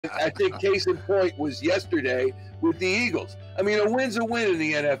I think case in point was yesterday with the Eagles. I mean, a win's a win in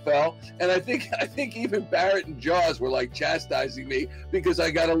the NFL, and I think even Barrett and Jaws were like chastising me because I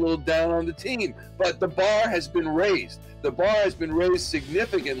got a little down on the team. But the bar has been raised. The bar has been raised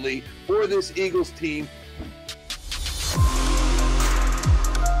significantly for this Eagles team.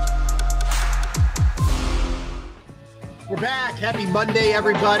 We're back. Happy Monday,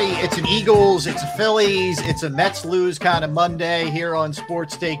 everybody. It's an Eagles, it's a Phillies, it's a Mets lose kind of Monday here on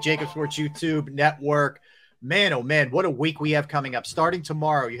Sports Take, JAKIB Sports YouTube Network. Man, oh man, what a week we have coming up. Starting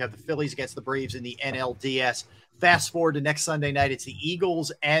tomorrow, you have the Phillies against the Braves in the NLDS. Fast forward to next Sunday night, it's the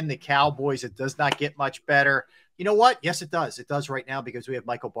Eagles and the Cowboys. It does not get much better. You know what? Yes, it does. It does right now because we have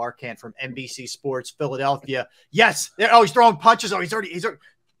Michael Barkann from NBC Sports Philadelphia. Yes. Oh, he's throwing punches. Oh, he's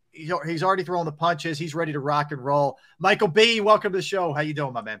already throwing the punches. He's ready to rock and roll. Michael B., welcome to the show. How you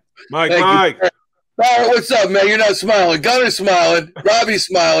doing, my man? Mike. Oh, what's up, man? You're not smiling. Gunner's smiling. Robbie's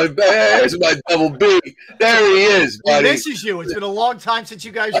smiling. There's my double B. There he is, buddy. He misses you. It's been a long time since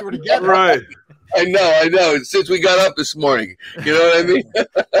you guys were together. Right. I know. Since we got up this morning. You know what I mean?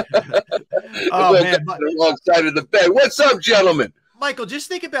 Oh, man. The wrong side of the bed. What's up, gentlemen? Michael, just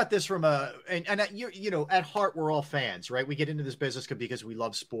think about this from you know, at heart, we're all fans, right? We get into this business because we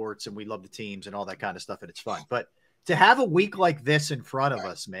love sports and we love the teams and all that kind of stuff, and it's fun. But to have a week like this in front of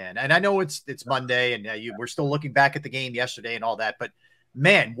us, man, and I know it's Monday and we're still looking back at the game yesterday and all that, but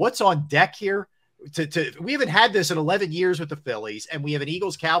man, what's on deck here? We haven't had this in 11 years with the Phillies, and we have an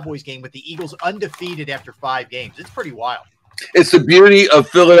Eagles-Cowboys game with the Eagles undefeated after 5 games. It's pretty wild. It's the beauty of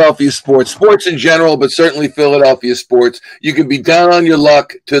Philadelphia sports in general, but certainly Philadelphia sports. You can be down on your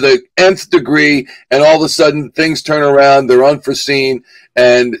luck to the nth degree, and all of a sudden things turn around. They're unforeseen.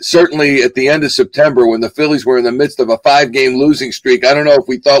 And certainly at the end of September, when the Phillies were in the midst of a 5-game losing streak, I don't know if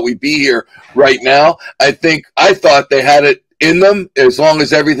we thought we'd be here right now. I thought they had it in them as long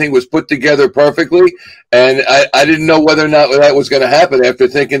as everything was put together perfectly. And I didn't know whether or not that was going to happen after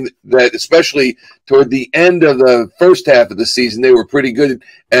thinking that, especially toward the end of the first half of the season, they were pretty good.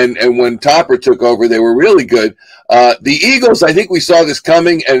 And when Topper took over, they were really good. The Eagles, I think we saw this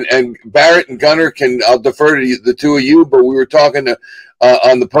coming, and Barrett and Gunner I'll defer to the two of you, but we were talking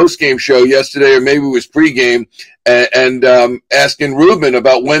on the postgame show yesterday, or maybe it was pregame, and asking Ruben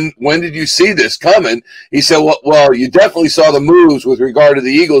about when did you see this coming? He said, well, you definitely saw the moves with regard to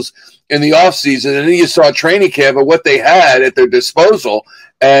the Eagles in the offseason, and then you saw training camp and what they had at their disposal,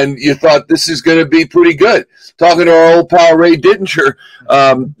 and you thought this is going to be pretty good. Talking to our old pal Ray Didinger,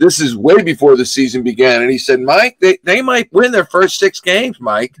 this is way before the season began, and he said, Mike, they might win their first 6 games,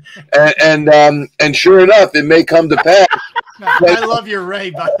 Mike, and sure enough, it may come to pass. I love your Ray,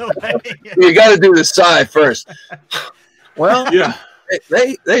 by the way. You got to do the sigh first. Well, yeah.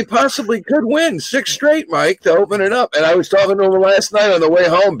 They possibly could win 6 straight, Mike, to open it up. And I was talking to him last night on the way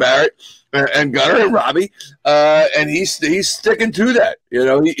home, Barrett and Gunner and Robbie, and he's sticking to that. You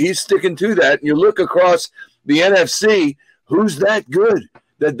know, he's sticking to that. And you look across the NFC, who's that good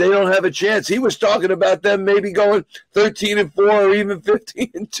that they don't have a chance? He was talking about them maybe going 13-4 or even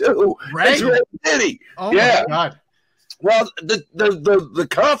 15-2. Right? Did he? Oh yeah. My God. Well, the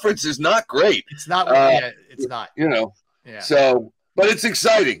conference is not great. It's not. It's not. You know. Yeah. So. But it's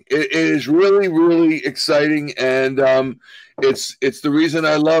exciting. It is really, really exciting, and it's the reason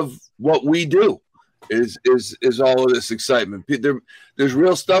I love what we do. Is all of this excitement? There's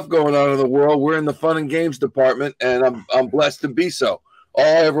real stuff going on in the world. We're in the fun and games department, and I'm blessed to be so. All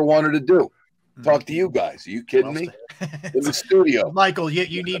I ever wanted to do. Talk to you guys. Are you kidding me? In the studio. Michael,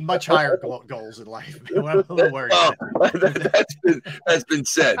 you need much higher goals in life. I'm a little worried. Oh, that's been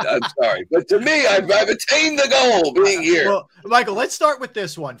said. I'm sorry. But to me, I've attained the goal being here. Well, Michael, let's start with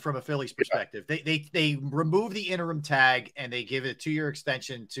this one from a Phillies perspective. They remove the interim tag and they give a 2-year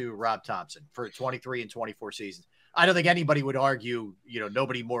extension to Rob Thompson for 23 and 24 seasons. I don't think anybody would argue,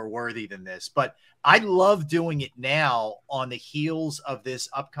 nobody more worthy than this. But I love doing it now on the heels of this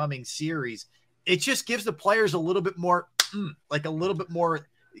upcoming series. It just gives the players a little bit more,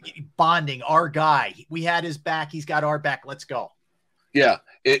 bonding. Our guy, we had his back. He's got our back. Let's go. Yeah.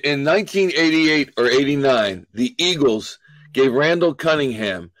 In 1988 or 89, the Eagles gave Randall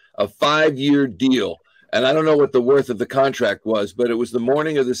Cunningham a 5-year deal. And I don't know what the worth of the contract was, but it was the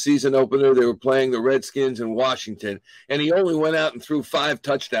morning of the season opener. They were playing the Redskins in Washington, and he only went out and threw 5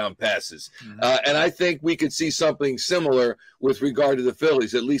 touchdown passes. And I think we could see something similar with regard to the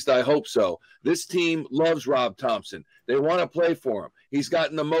Phillies. At least I hope so. This team loves Rob Thompson. They want to play for him. He's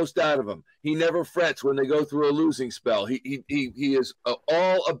gotten the most out of them. He never frets when they go through a losing spell. He is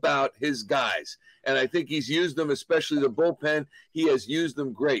all about his guys. And I think he's used them, especially the bullpen. He has used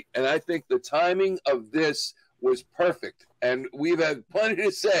them great. And I think the timing of this was perfect. And we've had plenty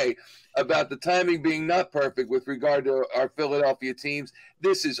to say about the timing being not perfect with regard to our Philadelphia teams.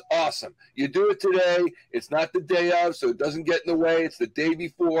 This is awesome. You do it today. It's not the day of, so it doesn't get in the way. It's the day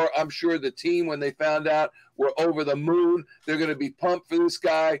before. I'm sure the team, when they found out, were over the moon. They're going to be pumped for this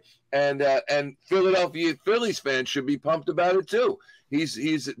guy. And Philadelphia Phillies fans should be pumped about it too.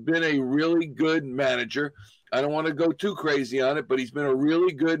 He's been a really good manager. I don't want to go too crazy on it, but he's been a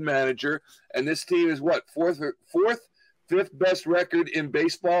really good manager. And this team is what, fifth best record in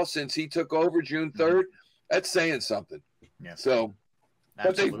baseball since he took over June 3rd. That's saying something. Yeah. So,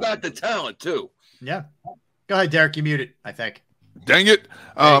 but they've got the talent too. Yeah. Go ahead, Derek. You muted, I think. Dang it!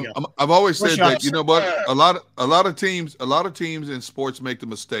 I've always said that. You know what? A lot of teams in sports make the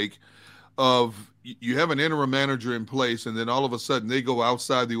mistake of you have an interim manager in place, and then all of a sudden they go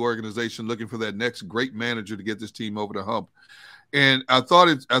outside the organization looking for that next great manager to get this team over the hump. And I thought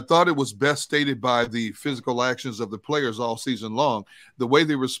it was best stated by the physical actions of the players all season long, the way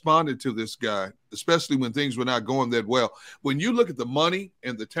they responded to this guy, especially when things were not going that well. When you look at the money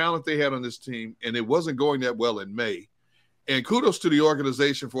and the talent they had on this team, and it wasn't going that well in May. And kudos to the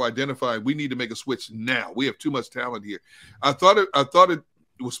organization for identifying we need to make a switch now. We have too much talent here. I thought it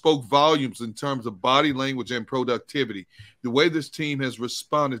spoke volumes in terms of body language and productivity, the way this team has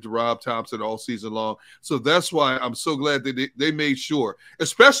responded to Rob Thompson all season long. So that's why I'm so glad that they made sure,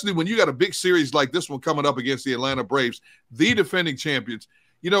 especially when you got a big series like this one coming up against the Atlanta Braves, the defending champions.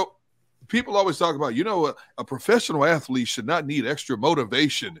 You know, people always talk about, a professional athlete should not need extra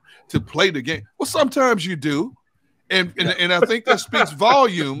motivation to play the game. Well, sometimes you do. And I think that speaks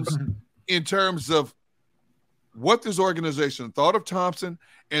volumes in terms of what this organization thought of Thompson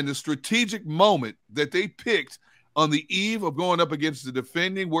and the strategic moment that they picked on the eve of going up against the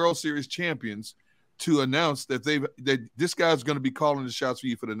defending World Series champions to announce that this guy's going to be calling the shots for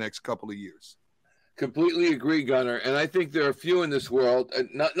you for the next couple of years. Completely agree, Gunner. And I think there are a few in this world,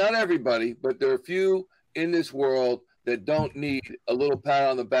 not everybody, but there are a few in this world that don't need a little pat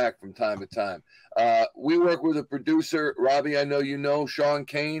on the back from time to time. We work with a producer, Robbie, I know you know, Sean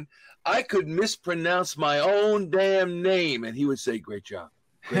Kane. I could mispronounce my own damn name, and he would say, "Great job."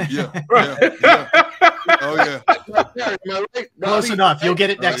 Great job. Yeah. Oh, yeah. Am I right, close enough. You'll get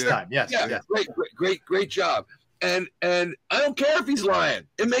it next time. Yes. Yeah. Great job. And I don't care if he's lying.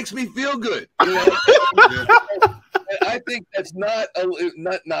 It makes me feel good. I think that's not a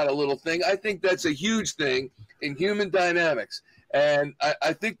little thing. I think that's a huge thing in human dynamics. And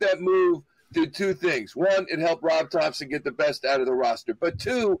I think that move did two things. One, it helped Rob Thompson get the best out of the roster. But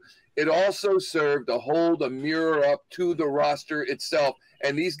two, it also served to hold a mirror up to the roster itself.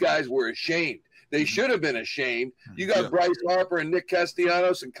 And these guys were ashamed. They should have been ashamed. You got Bryce Harper and Nick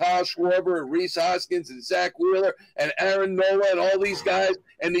Castellanos and Kyle Schwarber and Reese Hoskins and Zach Wheeler and Aaron Nola and all these guys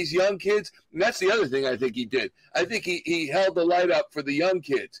and these young kids. And that's the other thing I think he did. I think he held the light up for the young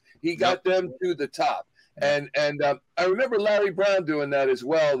kids. He got them to the top. And I remember Larry Brown doing that as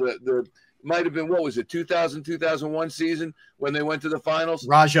well. The might have been, what was it, 2000, 2001 season when they went to the finals?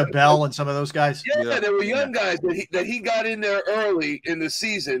 Raja Bell and some of those guys. Yeah, there were young guys that he got in there early in the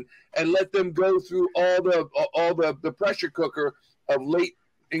season and let them go through all the pressure cooker of late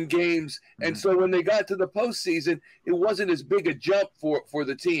in games. And so when they got to the postseason, it wasn't as big a jump for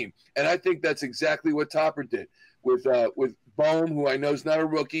the team. And I think that's exactly what Topper did with Bohm, who I know is not a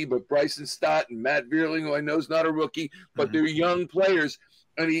rookie, but Bryson Stott and Matt Vierling, who I know is not a rookie, but they're young players.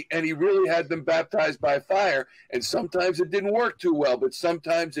 And he really had them baptized by fire. And sometimes it didn't work too well, but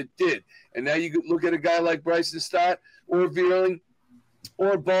sometimes it did. And now you could look at a guy like Bryson Stott or Vierling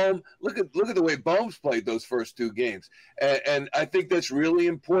or Bohm. Look at the way Bohm's played those first two games. And I think that's really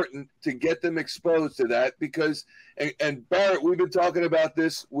important to get them exposed to that because and Barrett, we've been talking about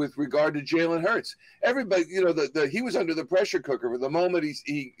this with regard to Jalen Hurts. Everybody, he was under the pressure cooker from the moment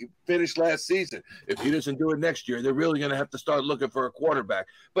he finished last season. If he doesn't do it next year, they're really going to have to start looking for a quarterback.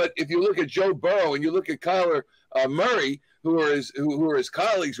 But if you look at Joe Burrow and you look at Kyler Murray, who are his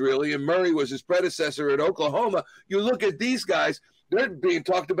colleagues really, and Murray was his predecessor at Oklahoma, you look at these guys, they're being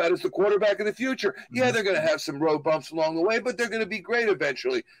talked about as the quarterback of the future. Yeah, they're going to have some road bumps along the way, but they're going to be great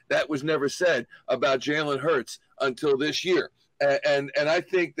eventually. That was never said about Jalen Hurts until this year. And I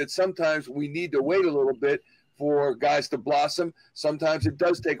think that sometimes we need to wait a little bit for guys to blossom. Sometimes it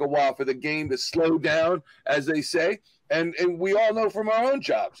does take a while for the game to slow down, as they say. And we all know from our own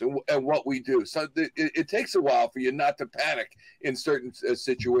jobs and what we do. So it takes a while for you not to panic in certain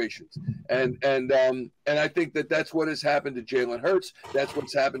situations. And I think that's what has happened to Jalen Hurts. That's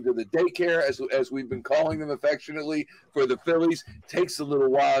what's happened to the daycare, as we've been calling them affectionately, for the Phillies. Takes a little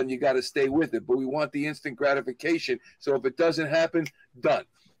while, and you got to stay with it. But we want the instant gratification. So if it doesn't happen, done.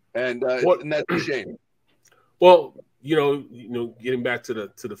 And that's a shame. Well, getting back to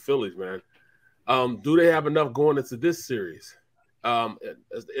the Phillies, man. Do they have enough going into this series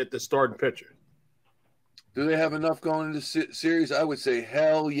at the starting pitcher? Do they have enough going into series? I would say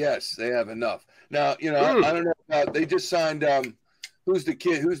hell yes, they have enough. Now, I don't know. They just signed who's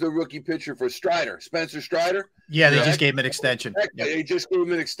the rookie pitcher for Strider? Spencer Strider? Yeah, they just gave him an extension. They just gave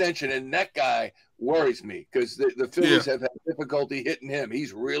him an extension, and that guy worries me because the Phillies have had difficulty hitting him.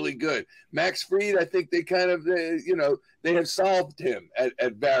 He's really good. Max Fried, I think they kind of, they have solved him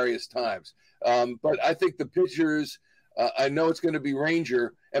at various times. But I think the pitchers, I know it's going to be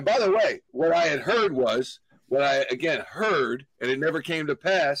Ranger. And by the way, what I had heard and it never came to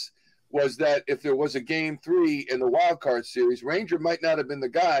pass, was that if there was a game 3 in the wild card series, Ranger might not have been the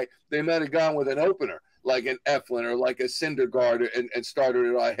guy. They might have gone with an opener like an Eflin or like a Syndergaard and started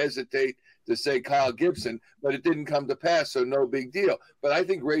it. I hesitate to say Kyle Gibson, but it didn't come to pass, so no big deal. But I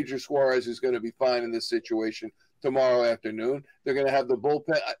think Ranger Suarez is going to be fine in this situation tomorrow afternoon. They're going to have the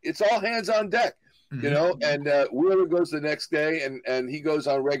bullpen. It's all hands on deck, and Wheeler goes the next day, and he goes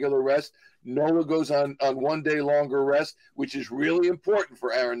on regular rest. Nola goes on 1 day longer rest, which is really important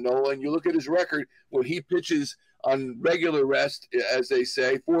for Aaron Nola. And you look at his record when he pitches on regular rest, as they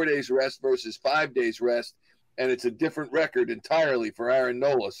say, 4 days rest versus 5 days rest, and it's a different record entirely for Aaron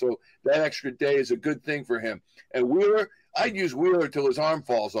Nola. So that extra day is a good thing for him. And Wheeler, I'd use Wheeler till his arm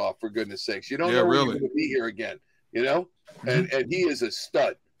falls off, for goodness sakes. You don't know when he's going to be here again, and he is a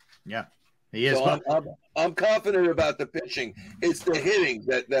stud. Yeah. He is. So I'm confident about the pitching. It's the hitting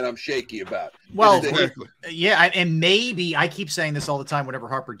that I'm shaky about. Well, and maybe I keep saying this all the time whenever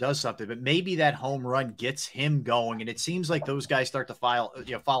Harper does something, but maybe that home run gets him going, and it seems like those guys start to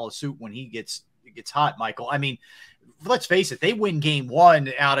follow suit when he gets hot. Michael, I mean, let's face it, they win game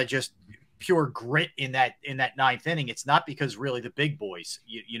 1 out of just pure grit in that 9th inning. It's not because really the big boys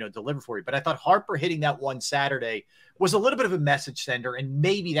deliver for you, but I thought Harper hitting that one Saturday was a little bit of a message sender, and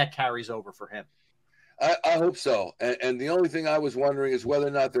maybe that carries over for him. I hope so. And the only thing I was wondering is whether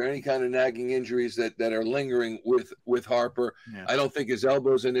or not there are any kind of nagging injuries that are lingering with Harper. Yeah. I don't think his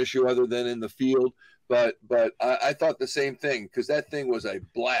elbow is an issue other than in the field, but I thought the same thing, because that thing was a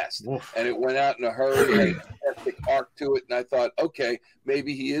blast. Oof. And it went out in a hurry, had a fantastic arc to it, and I thought, okay,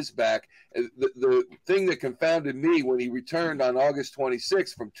 maybe he is back. The thing that confounded me when he returned on August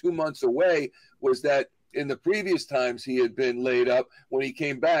 26th from 2 months away was that in the previous times he had been laid up, when he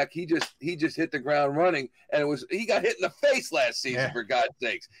came back, he just hit the ground running, and he got hit in the face last season, for God's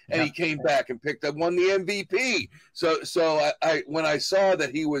sakes. And he came back and won the MVP. So I when I saw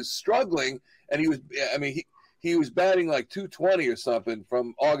that he was struggling, and he was batting like 220 or something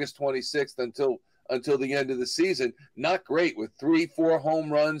from August 26th until the end of the season. Not great, with 3-4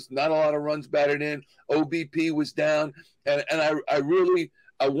 home runs, not a lot of runs batted in. OBP was down, and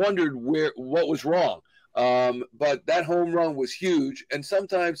I wondered what was wrong. But that home run was huge, and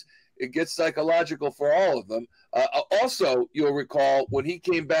sometimes it gets psychological for all of them. Also, you'll recall when he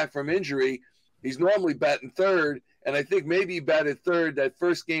came back from injury, he's normally batting third, and I think maybe he batted third that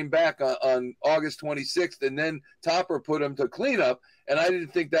first game back on August 26th, and then Topper put him to cleanup, and I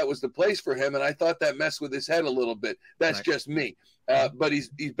didn't think that was the place for him, and I thought that messed with his head a little bit. That's just me. But he's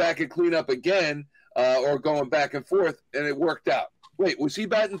back at cleanup again, or going back and forth, and it worked out. Wait, was he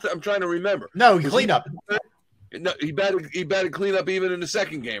batting? I'm trying to remember. No, cleanup. No, he batted cleanup even in the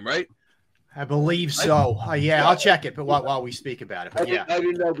second game, right? I believe so. Yeah, I'll check it, but while we speak about it. But I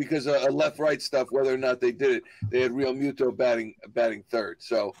didn't know because of left-right stuff whether or not they did it. They had Real Muto batting third.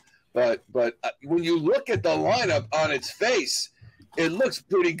 So, but when you look at the lineup on its face, it looks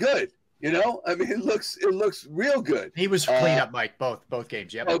pretty good. It looks real good. He was cleanup, Mike, both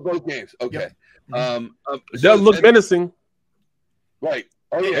games. Yeah. Oh, both games. Okay. Yep. It does look menacing. Right.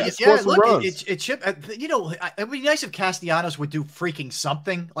 Oh, yeah. Look, it should. It'd be nice if Castellanos would do freaking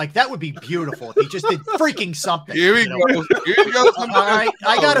something. Like, that would be beautiful if he just did freaking something. Here we go. Here we go. All right,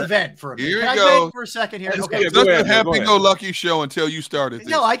 I got a vent for him. Here we go. Can I vent for a second here? Okay. It's a happy-go-lucky show until you started this.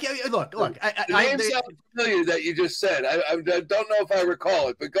 No, look. Name sounds familiar that you just said. I don't know if I recall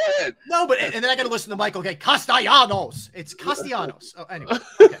it, but go ahead. No, and then I got to listen to Michael. Okay, Castellanos. It's Castellanos. Oh, anyway.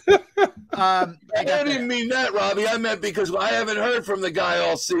 Okay. I didn't mean that, Robbie. I meant because I haven't heard from the guy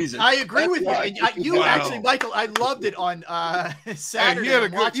all season. I agree with you. Actually, Michael, I loved it on Saturday. He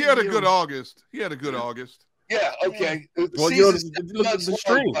had a good August. Yeah, okay. Well, you're the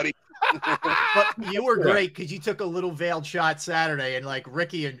stream. But you were great because you took a little veiled shot Saturday, and like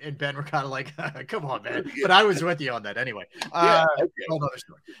Ricky and Ben were kind of like, come on, man. But I was with you on that anyway. Whole other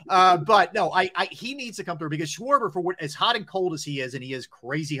story. But no, he needs to come through, because Schwarber, for as hot and cold as he is, and he is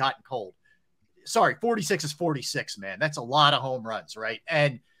crazy hot and cold. Sorry, 46 is 46, man. That's a lot of home runs, right?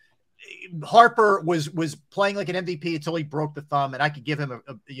 And Harper was playing like an MVP until he broke the thumb, and I could give him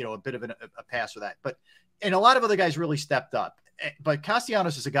a bit of a pass for that. And a lot of other guys really stepped up. But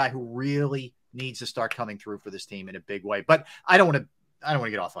Castellanos is a guy who really needs to start coming through for this team in a big way. But I don't want to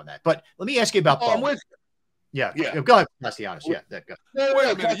get off on that. But let me ask you about Bowman. Yeah. Go ahead, Castellanos. Yeah, go.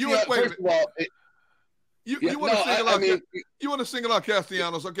 Wait a minute. You want to single out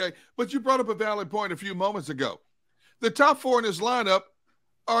Castellanos, okay? But you brought up a valid point a few moments ago. The top four in this lineup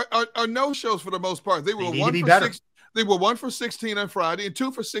are no-shows for the most part. They were 1 for 16 on Friday and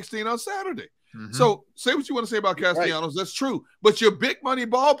 2 for 16 on Saturday. Mm-hmm. So say what you want to say about Castellanos. Right. That's true. But your big money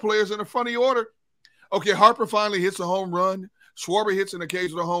ball players in the front of the order. Okay, Harper finally hits a home run. Schwarber hits an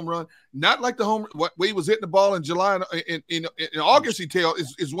occasional home run. Not like the home way he was hitting the ball in July. In August,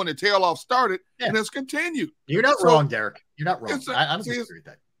 is when the tail off started, and has continued. You're not wrong, Derek. You're not wrong. I don't disagree with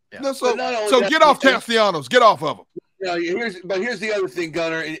that. Yeah. No, so get off Castellanos. Get off of him. Here's the other thing,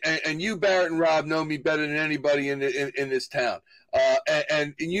 Gunner, and you, Barrett, and Rob know me better than anybody in this town.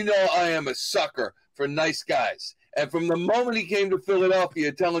 And you know I am a sucker for nice guys. And from the moment he came to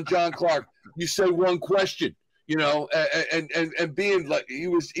Philadelphia, telling John Clark, "You say one question," and being like he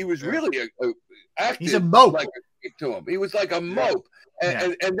was really active. He's a mope. Like to him, he was like a mope.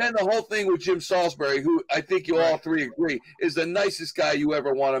 And then the whole thing with Jim Salisbury, who I think you all three agree is the nicest guy you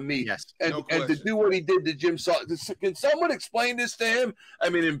ever want to meet. Yes, and to do what he did to Jim Salisbury. Can someone explain this to him? I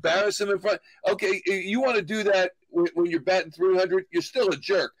mean, embarrass him in front. Okay, you want to do that when you're batting 300, you're still a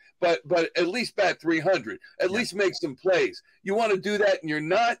jerk. But at least bat 300. At least make some plays. You want to do that and you're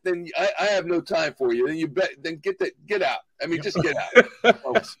not, then I have no time for you. Then get out. I mean, just get out.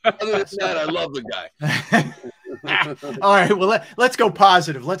 Other than that, I love the guy. All right, well let's go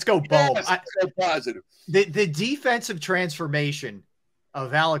positive. Let's go Bohm. Yes, go positive. The defensive transformation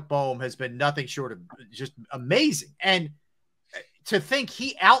of Alec Bohm has been nothing short of just amazing. And to think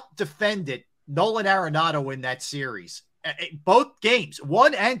he out-defended Nolan Arenado in that series. Both games,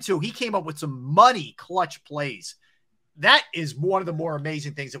 1 and 2, he came up with some money clutch plays. That is one of the more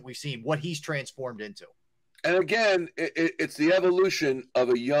amazing things that we've seen, what he's transformed into. And again, it's the evolution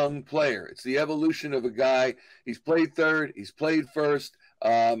of a young player. It's the evolution of a guy. He's played third. He's played first.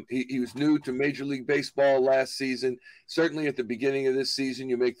 He was new to Major League Baseball last season. Certainly at the beginning of this season,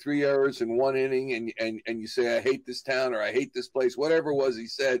 you make 3 errors in 1 inning and you say, I hate this town or I hate this place, whatever it was he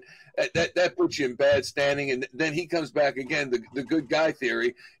said, that puts you in bad standing. And then he comes back again, the good guy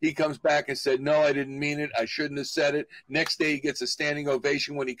theory. He comes back and said, no, I didn't mean it. I shouldn't have said it. Next day he gets a standing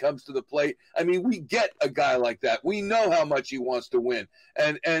ovation when he comes to the plate. I mean, we get a guy like that. We know how much he wants to win.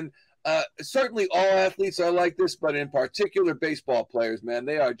 And certainly all athletes are like this, but in particular baseball players, man,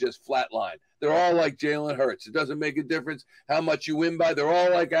 they are just flatline. They're all like Jalen Hurts. It doesn't make a difference how much you win by. They're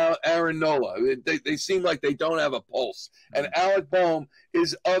all like Aaron Nola. They seem like they don't have a pulse. And Alec Bohm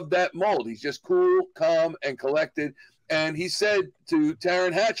is of that mold. He's just cool, calm, and collected. And he said to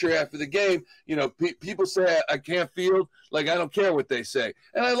Taryn Hatcher after the game, people say I can't field. Like, I don't care what they say.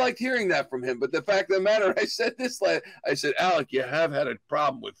 And I liked hearing that from him. But the fact of the matter, I said, Alec, you have had a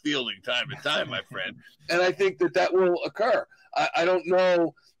problem with fielding time to time, my friend. And I think that will occur. I don't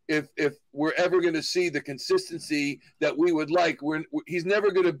know if we're ever going to see the consistency that we would like. He's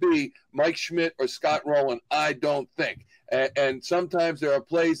never going to be Mike Schmidt or Scott Rowland, I don't think. And sometimes there are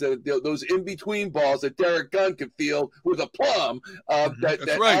plays that those in-between balls that Derrick Gunn can field with a plum.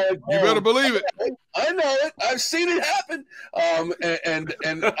 That's right. You better believe it. I know it. I've seen it happen.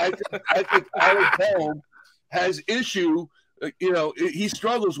 And I think Alec Bohm has issue. He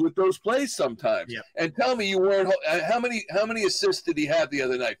struggles with those plays sometimes. Yeah. And tell me, you weren't. How many assists did he have the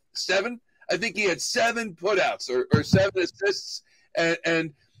other night? 7. I think he had 7 putouts or 7 assists.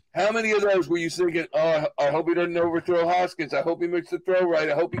 And how many of those were you thinking, oh, I hope he doesn't overthrow Hoskins. I hope he makes the throw right.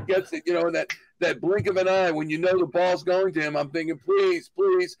 I hope he gets it. In that blink of an eye when you know the ball's going to him, I'm thinking, please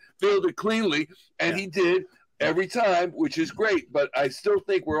field it cleanly. And he did every time, which is great. But I still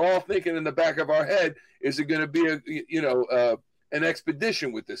think we're all thinking in the back of our head, is it going to be an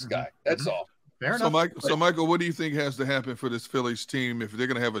expedition with this guy? That's all. Fair enough. So Michael, what do you think has to happen for this Phillies team if they're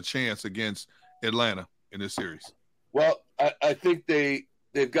going to have a chance against Atlanta in this series? Well, I think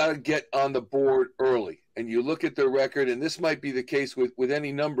they've got to get on the board early. And you look at their record, and this might be the case with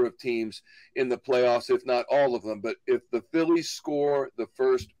any number of teams in the playoffs, if not all of them. But if the Phillies score the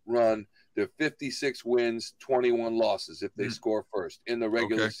first run, they're 56 wins, 21 losses if they score first in the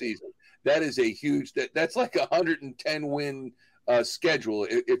regular season. That is a huge – that's like a 110-win schedule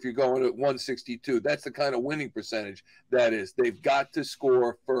if you're going at 162. That's the kind of winning percentage that is. They've got to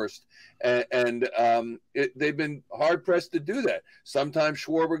score first. And they've been hard-pressed to do that. Sometimes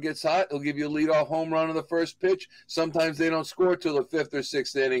Schwarber gets hot. He'll give you a leadoff home run on the first pitch. Sometimes they don't score till the 5th or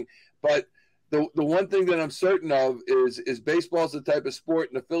 6th inning. But the one thing that I'm certain of is baseball's the type of sport,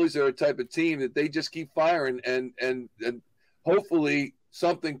 and the Phillies are a type of team that they just keep firing, and hopefully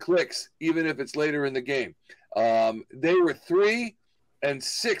something clicks, even if it's later in the game. They were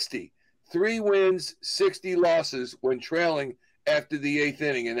 3-60, 3 wins, 60 losses when trailing after the 8th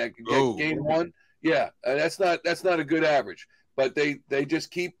inning in that game 1. Yeah, that's not a good average, but they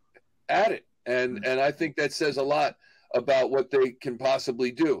just keep at it, and I think that says a lot about what they can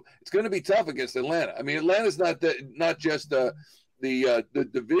possibly do. It's going to be tough against Atlanta. I mean, Atlanta's not just the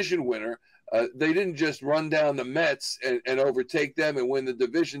division winner. They didn't just run down the Mets and overtake them and win the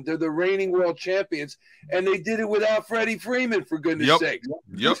division. They're the reigning world champions, and they did it without Freddie Freeman, for goodness sake.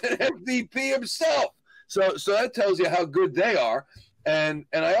 Yep. He's an MVP himself. So that tells you how good they are. And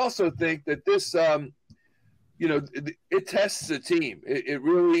I also think that this, it tests the team. It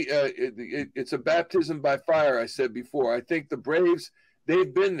really, it's a baptism by fire, I said before. I think the Braves,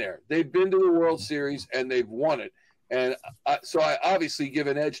 they've been there. They've been to the World Series, and they've won it. And so I obviously give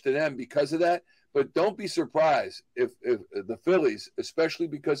an edge to them because of that. But don't be surprised if the Phillies, especially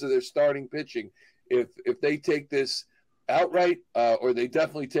because of their starting pitching, if they take this outright or they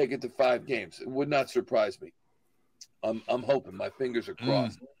definitely take it to 5 games. It would not surprise me. I'm hoping. My fingers are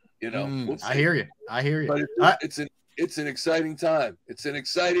crossed. We'll I hear you. But it's an exciting time. It's an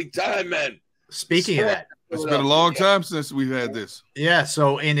exciting time, man. Speaking of that, it's been a long time since we've had this. Yeah.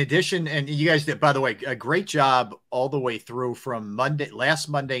 So in addition, and you guys did, by the way, a great job all the way through from last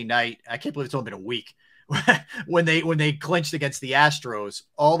Monday night. I can't believe it's only been a week when they clinched against the Astros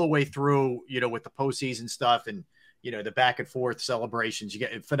all the way through, with the postseason stuff and, the back and forth celebrations. You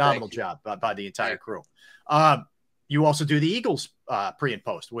get a phenomenal job by the entire crew. You also do the Eagles pre and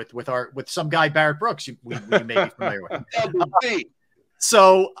post with some guy, Barrett Brooks, we may be familiar with.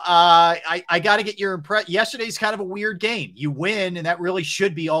 So I got to get your impression. Yesterday's kind of a weird game. You win, and that really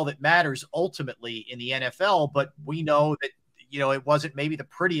should be all that matters ultimately in the NFL. But we know that it wasn't maybe the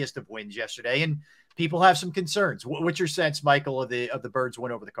prettiest of wins yesterday, and people have some concerns. What's your sense, Michael, of the Birds'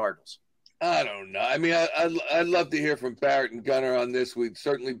 win over the Cardinals? I don't know. I mean, I'd love to hear from Barrett and Gunnar on this.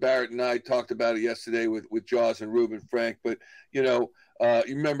 Certainly Barrett and I talked about it yesterday with Jaws and Ruben Frank. But,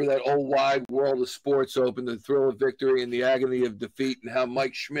 you remember that old wide world of sports open, the thrill of victory and the agony of defeat, and how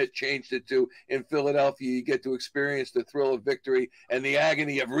Mike Schmidt changed it to, in Philadelphia, you get to experience the thrill of victory and the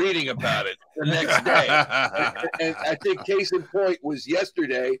agony of reading about it the next day. and I think case in point was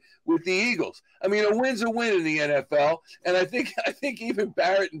yesterday with the Eagles. I mean, a win's a win in the NFL. And I think even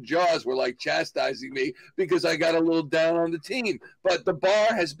Barrett and Jaws were like chastising me because I got a little down on the team. But the bar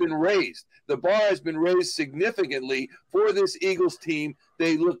has been raised. The bar has been raised significantly for this Eagles team.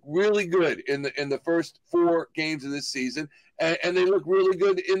 They look really good in the first 4 games of this season, and they look really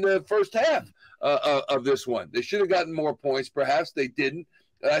good in the first half of this one. They should have gotten more points. Perhaps they didn't.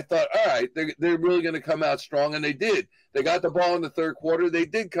 And I thought, all right, they're really going to come out strong, and they did. They got the ball in the third quarter. They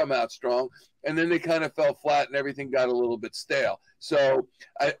did come out strong, and then they kind of fell flat, and everything got a little bit stale. So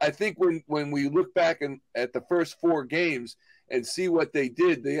I think when we look back at the first 4 games and see what they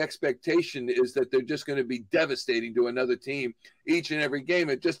did, the expectation is that they're just going to be devastating to another team each and every game.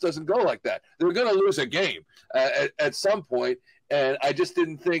 It just doesn't go like that. They're going to lose a game at some point, and I just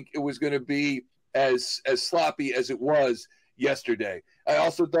didn't think it was going to be as sloppy as it was yesterday. I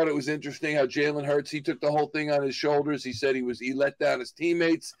also thought it was interesting how Jalen Hurts, he took the whole thing on his shoulders. He said he let down his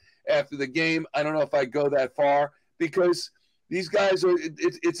teammates after the game. I don't know if I go that far because these guys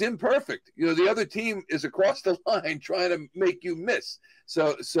it's imperfect. The other team is across the line trying to make you miss.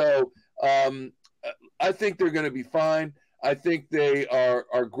 So I think they're going to be fine. I think they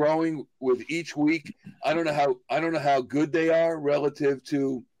are growing with each week. I don't know how good they are relative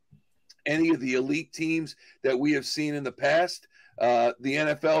to any of the elite teams that we have seen in the past. The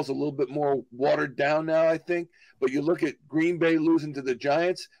NFL is a little bit more watered down now, I think. But you look at Green Bay losing to the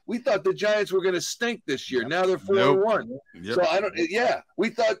Giants. We thought the Giants were going to stink this year. Now they're 4-1. Yep. So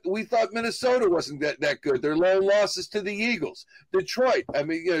we thought Minnesota wasn't that good. Their lone losses to the Eagles. Detroit,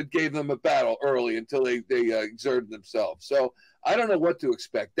 gave them a battle early until they exerted themselves. So I don't know what to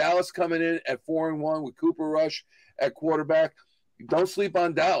expect. Dallas coming in at 4-1 with Cooper Rush at quarterback. Don't sleep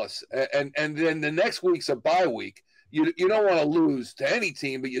on Dallas. And then the next week's a bye week. You don't want to lose to any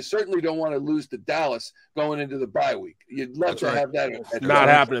team, but you certainly don't want to lose to Dallas going into the bye week. You'd love to have that. It's not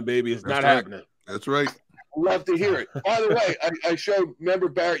happening, baby. It's not happening. That's right. Love to hear it. By the way, I remember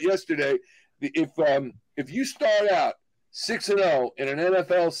Barrett yesterday. If you start out 6-0 in an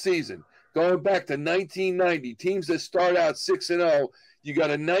NFL season, going back to 1990, teams that start out 6-0, you got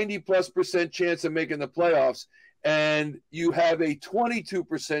a 90+% chance of making the playoffs, and you have a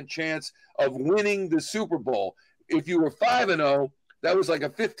 22% chance of winning the Super Bowl. If you were 5-0, that was like a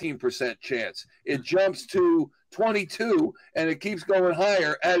 15% chance. It jumps to 22, and it keeps going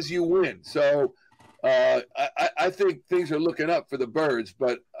higher as you win. So I think things are looking up for the Birds,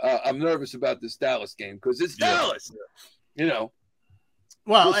 but I'm nervous about this Dallas game because it's Dallas, you know.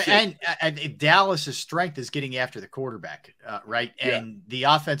 Well, and Dallas's strength is getting after the quarterback, right? And the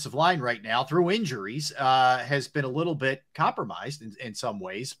offensive line right now, through injuries, has been a little bit compromised in some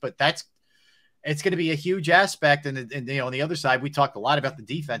ways, but it's going to be a huge aspect. And you know, on the other side, we talked a lot about the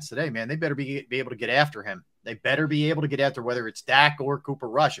defense today, man. They better be able to get after him. They better be able to get after whether it's Dak or Cooper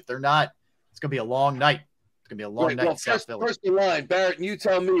Rush. If they're not, it's going to be a long night. It's going to be a long night in South Philly. First in line, Barrett, you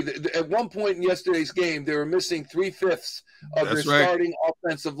tell me, that at one point in yesterday's game, they were missing 3/5 of their starting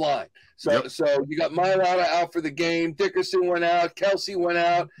offensive line. So you got Mailata out for the game. Dickerson went out. Kelsey went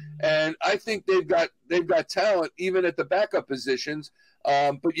out. And I think they've got talent even at the backup positions. But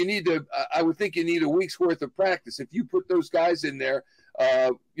I would think you need a week's worth of practice. If you put those guys in there,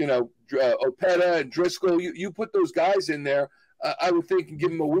 Opeta and Driscoll, you put those guys in there, I would think and give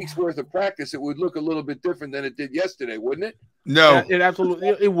them a week's worth of practice, it would look a little bit different than it did yesterday, wouldn't it? No, it absolutely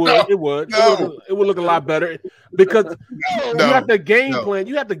it would. No. It would. No. It would look a lot better because you have to game plan.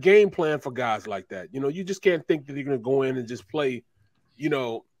 You have to game plan for guys like that. You know, you just can't think that they're going to go in and just play. You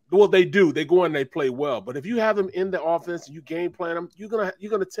know, well they do. They go in and they play well. But if you have them in the offense and you game plan them, you're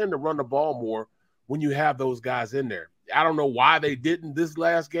gonna tend to run the ball more when you have those guys in there. I don't know why they didn't this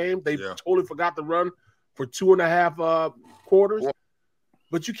last game. They totally forgot to run for 2.5 quarters,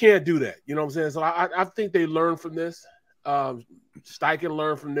 but you can't do that. You know what I'm saying? So I think they learned from this. Steichen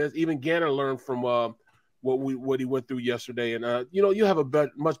learned from this. Even Gannon learned from what he went through yesterday. And you have a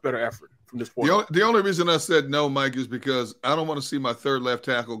much better effort from this point. The only reason I said no, Mike, is because I don't want to see my third left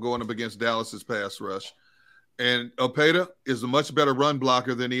tackle going up against Dallas's pass rush. And Opeta is a much better run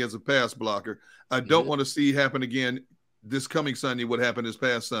blocker than he is a pass blocker. I don't want to see happen again this coming Sunday what happened this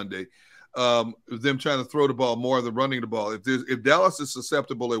past Sunday. Them trying to throw the ball more than running the ball. If Dallas is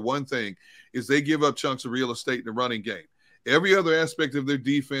susceptible at one thing, is they give up chunks of real estate in the running game. Every other aspect of their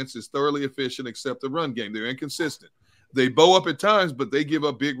defense is thoroughly efficient except the run game. They're inconsistent. They bow up at times, but they give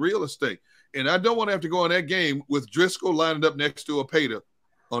up big real estate. And I don't want to have to go on that game with Driscoll lined up next to Opeta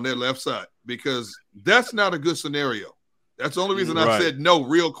on their left side because that's not a good scenario. That's the only reason I said no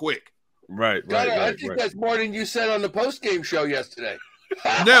real quick. Right. I think that's more than you said on the postgame show yesterday.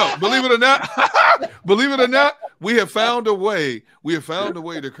 Now, believe it or not, we have found a way. We have found a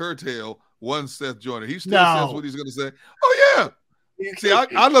way to curtail one Seth Joyner. He still says what he's going to say. Oh yeah. See,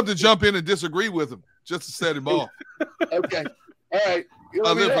 I'd love to jump in and disagree with him just to set him off. Okay. All right.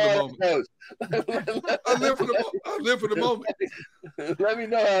 I live for the moment. I live for the moment. Let me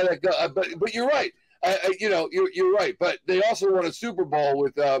know how that goes. But you're right. You're right. But they also won a Super Bowl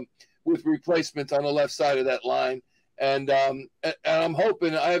with replacements on the left side of that line. And I'm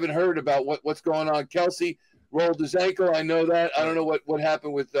hoping. I haven't heard about what's going on. Kelsey rolled his ankle. I know that. I don't know what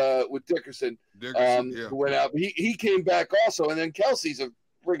happened with Dickerson. Who went out. But he came back also. And then Kelsey's a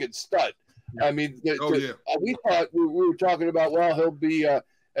friggin' stud. I mean, we thought we were talking about. Well, he'll be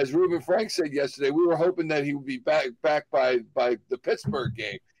as Reuben Frank said yesterday. We were hoping that he would be back by the Pittsburgh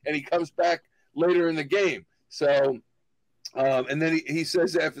game, and he comes back later in the game. So. And then he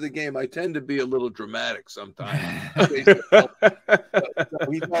says after the game, I tend to be a little dramatic sometimes.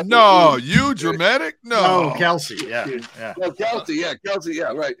 No, you dramatic? No, Kelsey. No, Kelsey. Kelsey.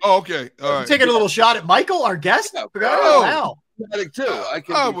 Yeah, right. Oh, okay. All right. Taking a little shot at Michael, our guest. Wow. Dramatic too.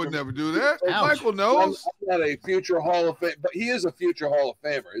 I would never do that. Michael knows. I'm not a future Hall of Fame, but he is a future Hall of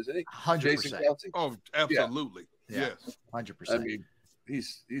Famer, isn't he? 100%. Jason Kelsey. Oh, absolutely. Yeah. Yes. 100%. I mean.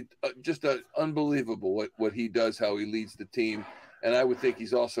 He's just unbelievable what he does, how he leads the team, and I would think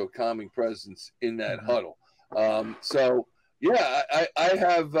he's also a calming presence in that huddle. So yeah, I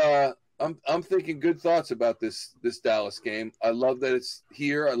have I'm thinking good thoughts about this Dallas game. I love that it's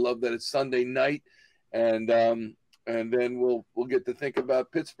here. I love that it's Sunday night, and then we'll get to think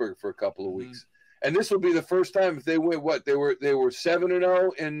about Pittsburgh for a couple of weeks. And this will be the first time if they win. What they were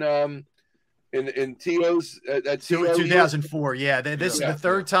 7-0 in TO's at 2004. Yeah, this is the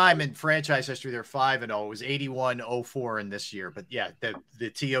third time in franchise history they're 5-0. It was 81-04 in this year, but yeah, the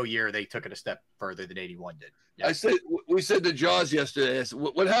TO year they took it a step further than 81 did. Yeah. We said to Jaws yesterday. I said,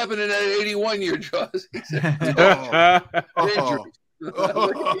 what happened in that 81 year, Jaws? He said,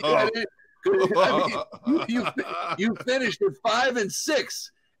 you finished at 5-6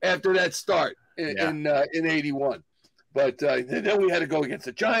 after that start in 81. But then we had to go against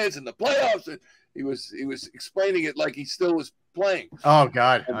the Giants in the playoffs, and he was explaining it like he still was playing. Oh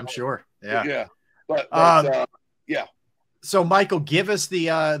God, I'm sure. Yeah. But yeah. So, Michael, give us the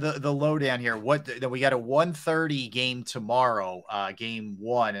lowdown here. We got a 1:30 game tomorrow, game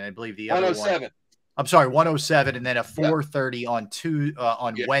one, and I believe the other 107. I'm sorry, 107, and then a 4:30 on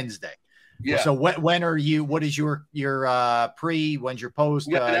Wednesday. Yeah. So when are you? What is your pre? When's your post?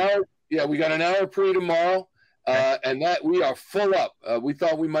 We got an hour pre tomorrow. And that we are full up. We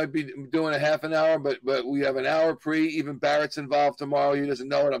thought we might be doing a half an hour, but we have an hour pre. Even Barrett's involved tomorrow. He doesn't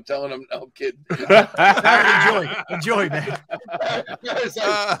know it. I'm telling him. No, I'm kidding. enjoy, man. Barrett's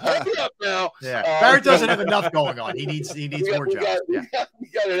like, hurry up now. Yeah. Barrett doesn't have enough going on. He needs more jobs. We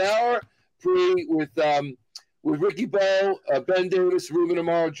got an hour pre with Ricky Bowe, Ben Davis, Ruben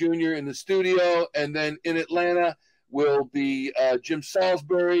Amaro Jr. in the studio, and then in Atlanta will be Jim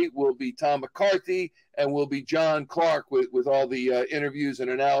Salisbury, will be Tom McCarthy, and will be John Clark with all the interviews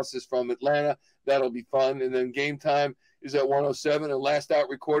and analysis from Atlanta. That'll be fun. And then game time is at 107. And last out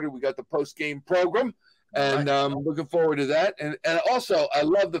recorded, we got the post-game program. And looking forward to that. And also, I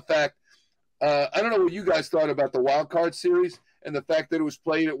love the fact, I don't know what you guys thought about the wild card series and the fact that it was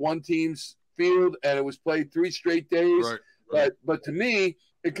played at one team's field and it was played 3 straight days. Right. But to me,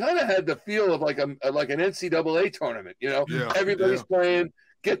 it kind of had the feel of like an NCAA tournament, everybody's playing,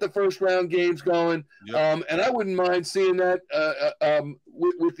 get the first round games going. Yep. And I wouldn't mind seeing that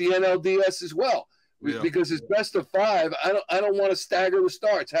with the NLDS as well, because it's best of 5. I don't want to stagger the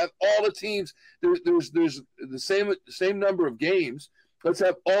starts. Have all the teams. There's the same number of games. Let's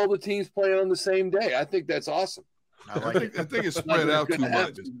have all the teams play on the same day. I think that's awesome. I think it's spread out too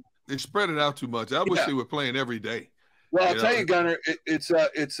much. They spread it out too much. I wish they were playing every day. Well, I'll tell you, Gunner, it's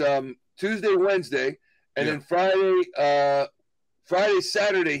Tuesday, Wednesday, and then Friday,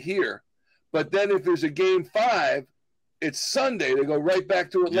 Saturday here. But then if there's a game 5, it's Sunday. They go right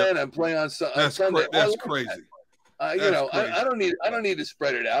back to Atlanta and play on Sunday. That's crazy. I don't need to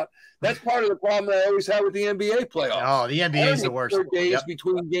spread it out. That's part of the problem I always have with the NBA playoffs. Oh, the NBA is the worst. 4 days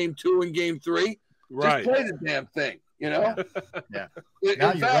between game 2 and game 3. Right. Just play the damn thing. Yeah.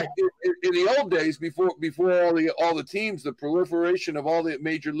 In fact, in the old days, before all the teams, the proliferation of all the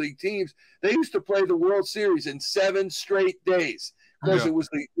major league teams, they used to play the World Series in 7 straight days because it was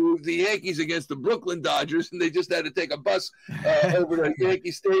the Yankees against the Brooklyn Dodgers, and they just had to take a bus over to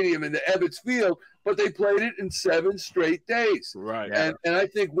Yankee Stadium into Ebbets Field, but they played it in 7 straight days. Right. And I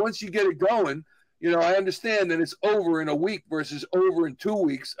think once you get it going, I understand that it's over in a week versus over in 2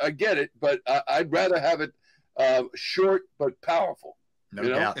 weeks. I get it, but I'd rather have it short but powerful. No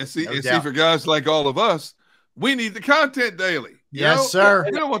doubt. And see, for guys like all of us, we need the content daily. Yes, sir.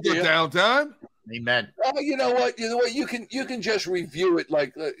 We don't want the downtime. Amen. You know what? You can just review it.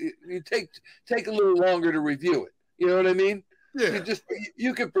 Like you take a little longer to review it. You know what I mean? Yeah.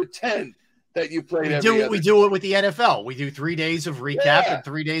 You can pretend that you played. We do it with the NFL. We do 3 days of recap and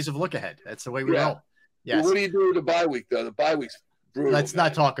 3 days of look ahead. That's the way we roll. Yes. Well, what do you do with the bye week though? The bye week's brutal. Let's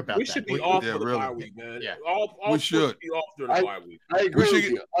not talk about that. We should be off for the bye week, man. Yeah. We should be off during the bye week. I agree with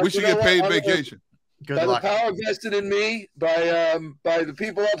you. We should get paid vacation. Good luck. The power vested in me by the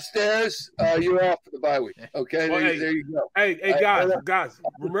people upstairs, you're off for the bye week. Okay, well, there you go. Hey, guys,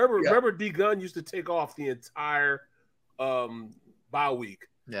 remember D Gunn used to take off the entire bye week.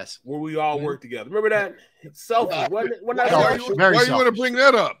 Yes, when we all worked together. Remember that? It's selfish. Why you want to bring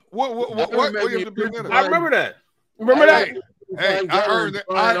that up? Why you have to bring that up? I remember that. Remember that? Hey, I earned that.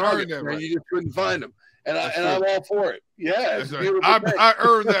 Right. You just couldn't find them, and I'm all for it. Yeah, it's right. I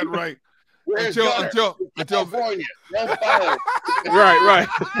earned that right. Until California. Right.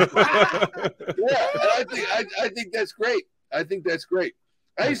 Yeah, and I think that's great.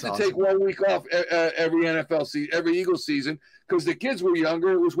 I used to take 1 week off every NFL season, every Eagles season, because the kids were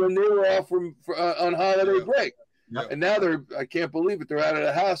younger. It was when they were off on holiday break, and now I can't believe it. They're out of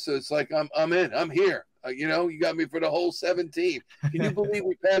the house, so it's like I'm in. I'm here. You got me for the whole 17. Can you believe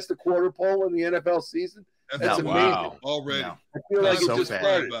we passed the quarter pole in the NFL season? That's amazing. Wow. Already. I feel like it just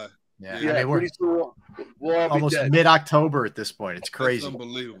started. Yeah, I mean, we're almost mid-October at this point. It's crazy. That's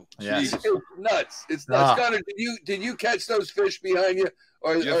unbelievable. Yes. It's nuts. It's nuts. Connor, did you catch those fish behind you,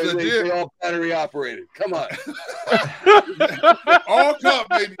 or are they all battery operated? Come on. All caught,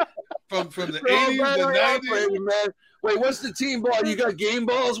 baby. From the 80s to 90s. Man. Wait, what's the team ball? You got game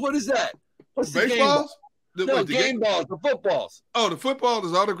balls? What is that? What's the baseballs? Game balls. The footballs. Oh, the football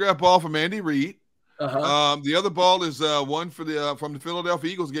is autographed ball from Andy Reid. The other ball is one from the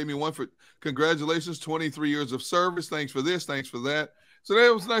Philadelphia Eagles. Gave me one for congratulations, 23 years of service. Thanks for this, thanks for that. So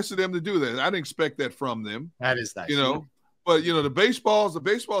that was nice of them to do that. I didn't expect that from them. That is nice. But the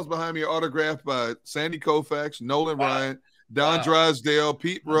baseballs behind me are autographed by Sandy Koufax, Nolan Ryan, Don Drysdale,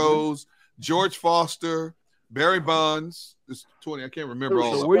 Pete Rose, George Foster, Barry Bonds is 20. I can't remember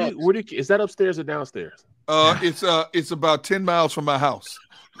all. So where do you, is that upstairs or downstairs? It's about 10 miles from my house.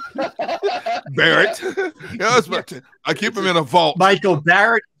 Barrett. Yeah, it's about 10. I keep him in a vault. Michael,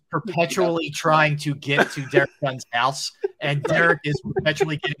 Barrett perpetually trying to get to Derrick Gunn's house, and Derrick is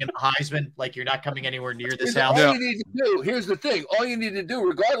perpetually getting him a Heisman. Like, you're not coming anywhere near this house. All you need to do, here's the thing, all you need to do,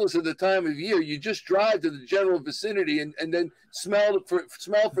 regardless of the time of year, you just drive to the general vicinity and then smell for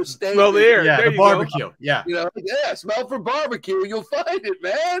steak. Smell the air. Yeah, the barbecue. Go. Yeah. Smell for barbecue. You'll find it,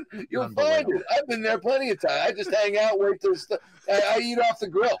 man. You'll find it. I've been there plenty of time. I just hang out, wait till I eat off the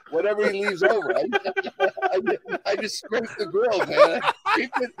grill, whatever he leaves over. I just scrape the grill, man.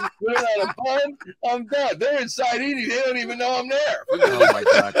 Put it on a bun. I'm done. They're inside eating. They don't even know I'm there. Oh my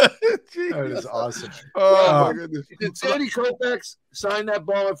God, that is awesome. Oh my goodness. Did Sandy Koufax sign that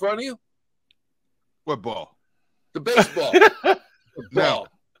ball in front of you? What ball? The baseball. No.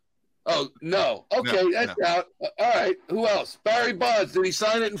 Oh no. Okay, that's out. All right. Who else? Barry Bonds. Did he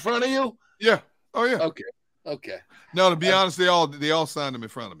sign it in front of you? Yeah. Oh yeah. Okay. No, to be honest, they all signed them in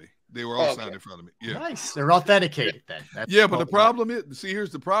front of me. They were all signed in front of me. Yeah. Nice. They're authenticated then. But the problem is,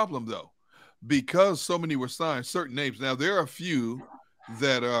 here's the problem though, because so many were signed, certain names. Now there are a few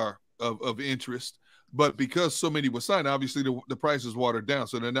that are of interest, but because so many were signed, obviously the price is watered down,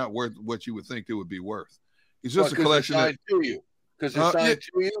 so they're not worth what you would think they would be worth. It's just a collection of you. Because they're signed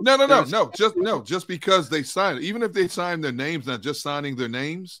to you? No. Just because they signed it. Even if they sign their names, not just signing their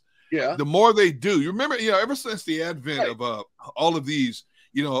names. Yeah. The more they do, you remember, ever since the advent of all of these,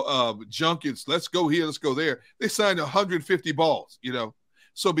 junkets, let's go here, let's go there. They signed 150 balls,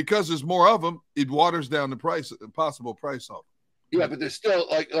 So because there's more of them, it waters down the possible price of them. Yeah, but there's still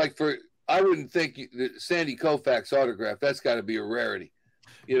I wouldn't think Sandy Koufax autograph, that's got to be a rarity.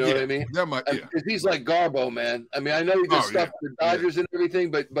 You know what I mean? That might, because he's like Garbo, man. I mean, I know he did stuff with the Dodgers and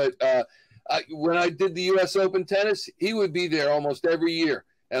everything, but when I did the U.S. Open tennis, he would be there almost every year.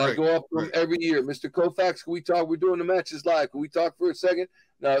 And I go up to him every year. Mr. Koufax, can we talk? We're doing the matches live. Can we talk for a second?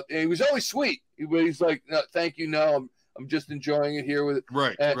 No, and he was always sweet. He's like, no, thank you. No, I'm just enjoying it here with it.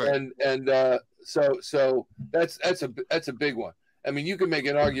 Right. So that's a big one. I mean, you can make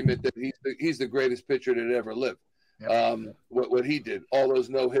an argument that he's the greatest pitcher that ever lived. What he did, all those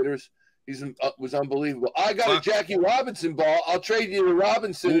no-hitters, was unbelievable. I got a Jackie Robinson ball. I'll trade you the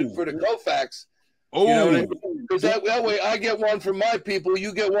Robinson for the Koufax. Oh, you know what I mean? Because that way I get one from my people,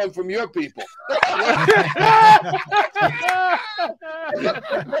 you get one from your people.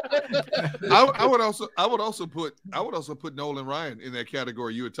 I would also put Nolan Ryan in that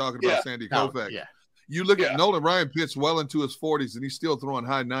category. You were talking about Sandy Koufax. You look at Nolan Ryan pitched well into his 40s, and he's still throwing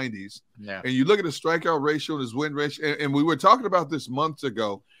high 90s. Yeah. And you look at his strikeout ratio and his win ratio, and we were talking about this months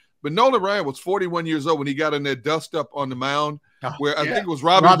ago, but Nolan Ryan was 41 years old when he got in that dust up on the mound, where I think it was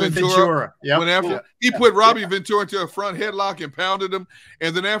Robbie Ventura. Yep. He put Robbie Ventura into a front headlock and pounded him.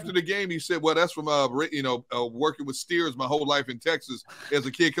 And then after the game, he said, well, that's from, working with steers my whole life in Texas as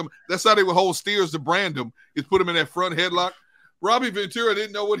a kid. That's how they would hold steers to brand them, is put him in that front headlock. Robbie Ventura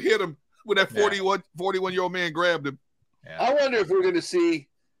didn't know what hit him when that 41-year-old man grabbed him. Yeah. I wonder if we're going to see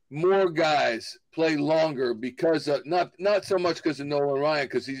more guys play longer because of, not so much because of Nolan Ryan,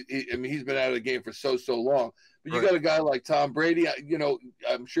 because he's been out of the game for so long. But you got a guy like Tom Brady.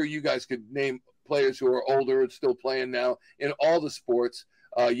 I'm sure you guys could name players who are older and still playing now in all the sports.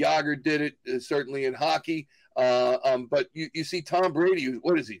 Yager did it certainly in hockey. But you see Tom Brady.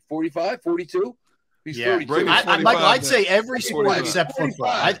 What is he? 45, 42? He's 32. Michael, I'd say every sport except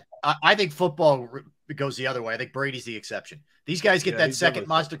football. I think football goes the other way. I think Brady's the exception. These guys get that second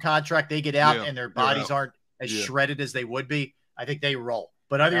monster contract. They get out and their bodies aren't as shredded as they would be. I think they roll.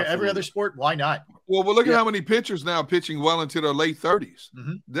 But every other sport, why not? Well, look at how many pitchers now pitching well into their late 30s.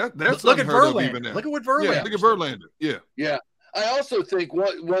 Mm-hmm. That's look at Verlander. Look at what Verlander. Yeah, look at Verlander. Yeah. I also think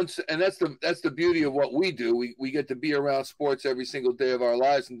once, and that's the beauty of what we do. We get to be around sports every single day of our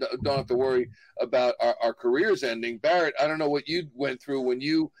lives and don't have to worry about our careers ending. Barrett, I don't know what you went through when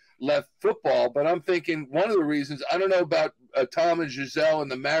you left football, but I'm thinking one of the reasons, I don't know about Tom and Giselle and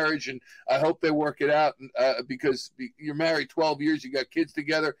the marriage, and I hope they work it out because you're married 12 years, you got kids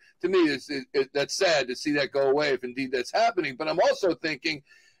together. To me, that's sad to see that go away if indeed that's happening. But I'm also thinking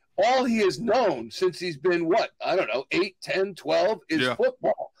all he has known since he's been, 8, 10, 12 is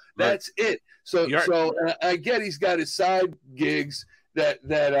football. That's it. So I get he's got his side gigs that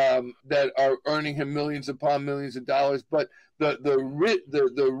are earning him millions upon millions of dollars, but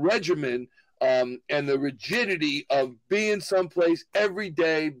the regimen and the rigidity of being someplace every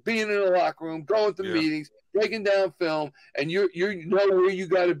day, being in a locker room, going to meetings, breaking down film, and you know where you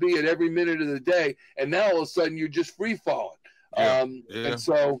got to be at every minute of the day, and now all of a sudden you're just free falling. And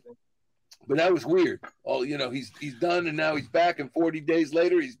so But that was weird. Oh, he's done, and now he's back, and 40 days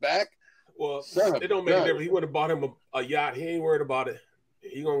later he's back. Well, it don't make a difference. He would have bought him a yacht. He ain't worried about it.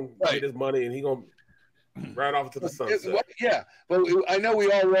 He gonna get his money, and he gonna right off to the sunset. Yeah, but I know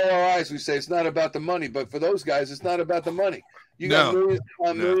we all roll our eyes. We say it's not about the money, but for those guys, it's not about the money. You got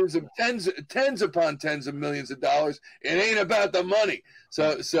millions of tens upon tens of millions of dollars. It ain't about the money.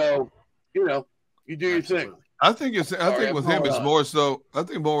 So you do your thing. I think with him it's more so. I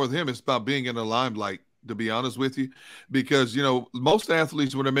think more with him it's about being in the limelight. To be honest with you, because most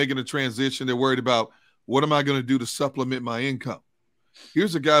athletes when they're making a transition, they're worried about what am I going to do to supplement my income.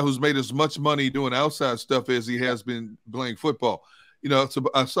 Here's a guy who's made as much money doing outside stuff as he has been playing football. So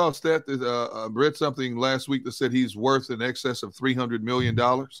I saw a stat that I read something last week that said he's worth in excess of $300 million.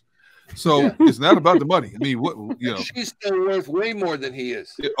 So it's not about the money. I mean, she's still worth way more than he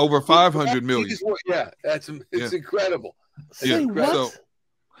is. Over 500 million. It's incredible. So,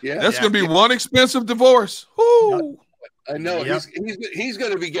 that's going to be one expensive divorce. Woo. I know. Yep. He's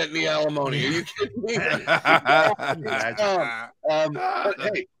going to be getting the alimony. Are you kidding me? But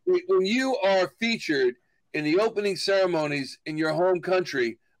hey, when you are featured in the opening ceremonies in your home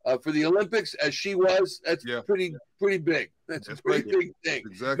country for the Olympics, as she was, that's pretty big. That's a pretty big thing.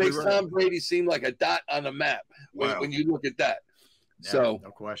 Exactly. Makes Tom Brady seem like a dot on a map when you look at that. No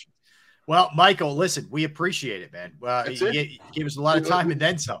question. Well, Michael, listen, we appreciate it, man. You gave us a lot of time and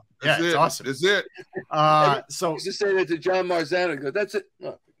then some. It's awesome. That's it. So just say that to John Marzano. Go, that's it.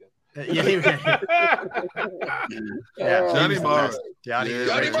 Oh, Johnny Mars. Johnny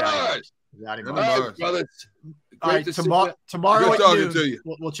Mars. Brothers. All right, tomorrow at noon,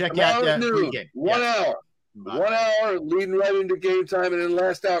 we'll check out pregame. 1 hour. 1 hour leading right into game time, and then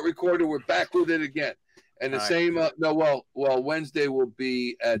last out recorded. We're back with it again. And the same, Wednesday will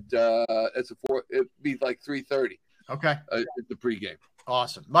be at it'd be like 3:30. Okay. At the pregame.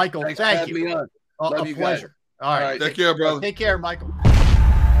 Awesome, Michael. Thank you. Me on. A pleasure. All right. Take care, brother. Take care, Michael.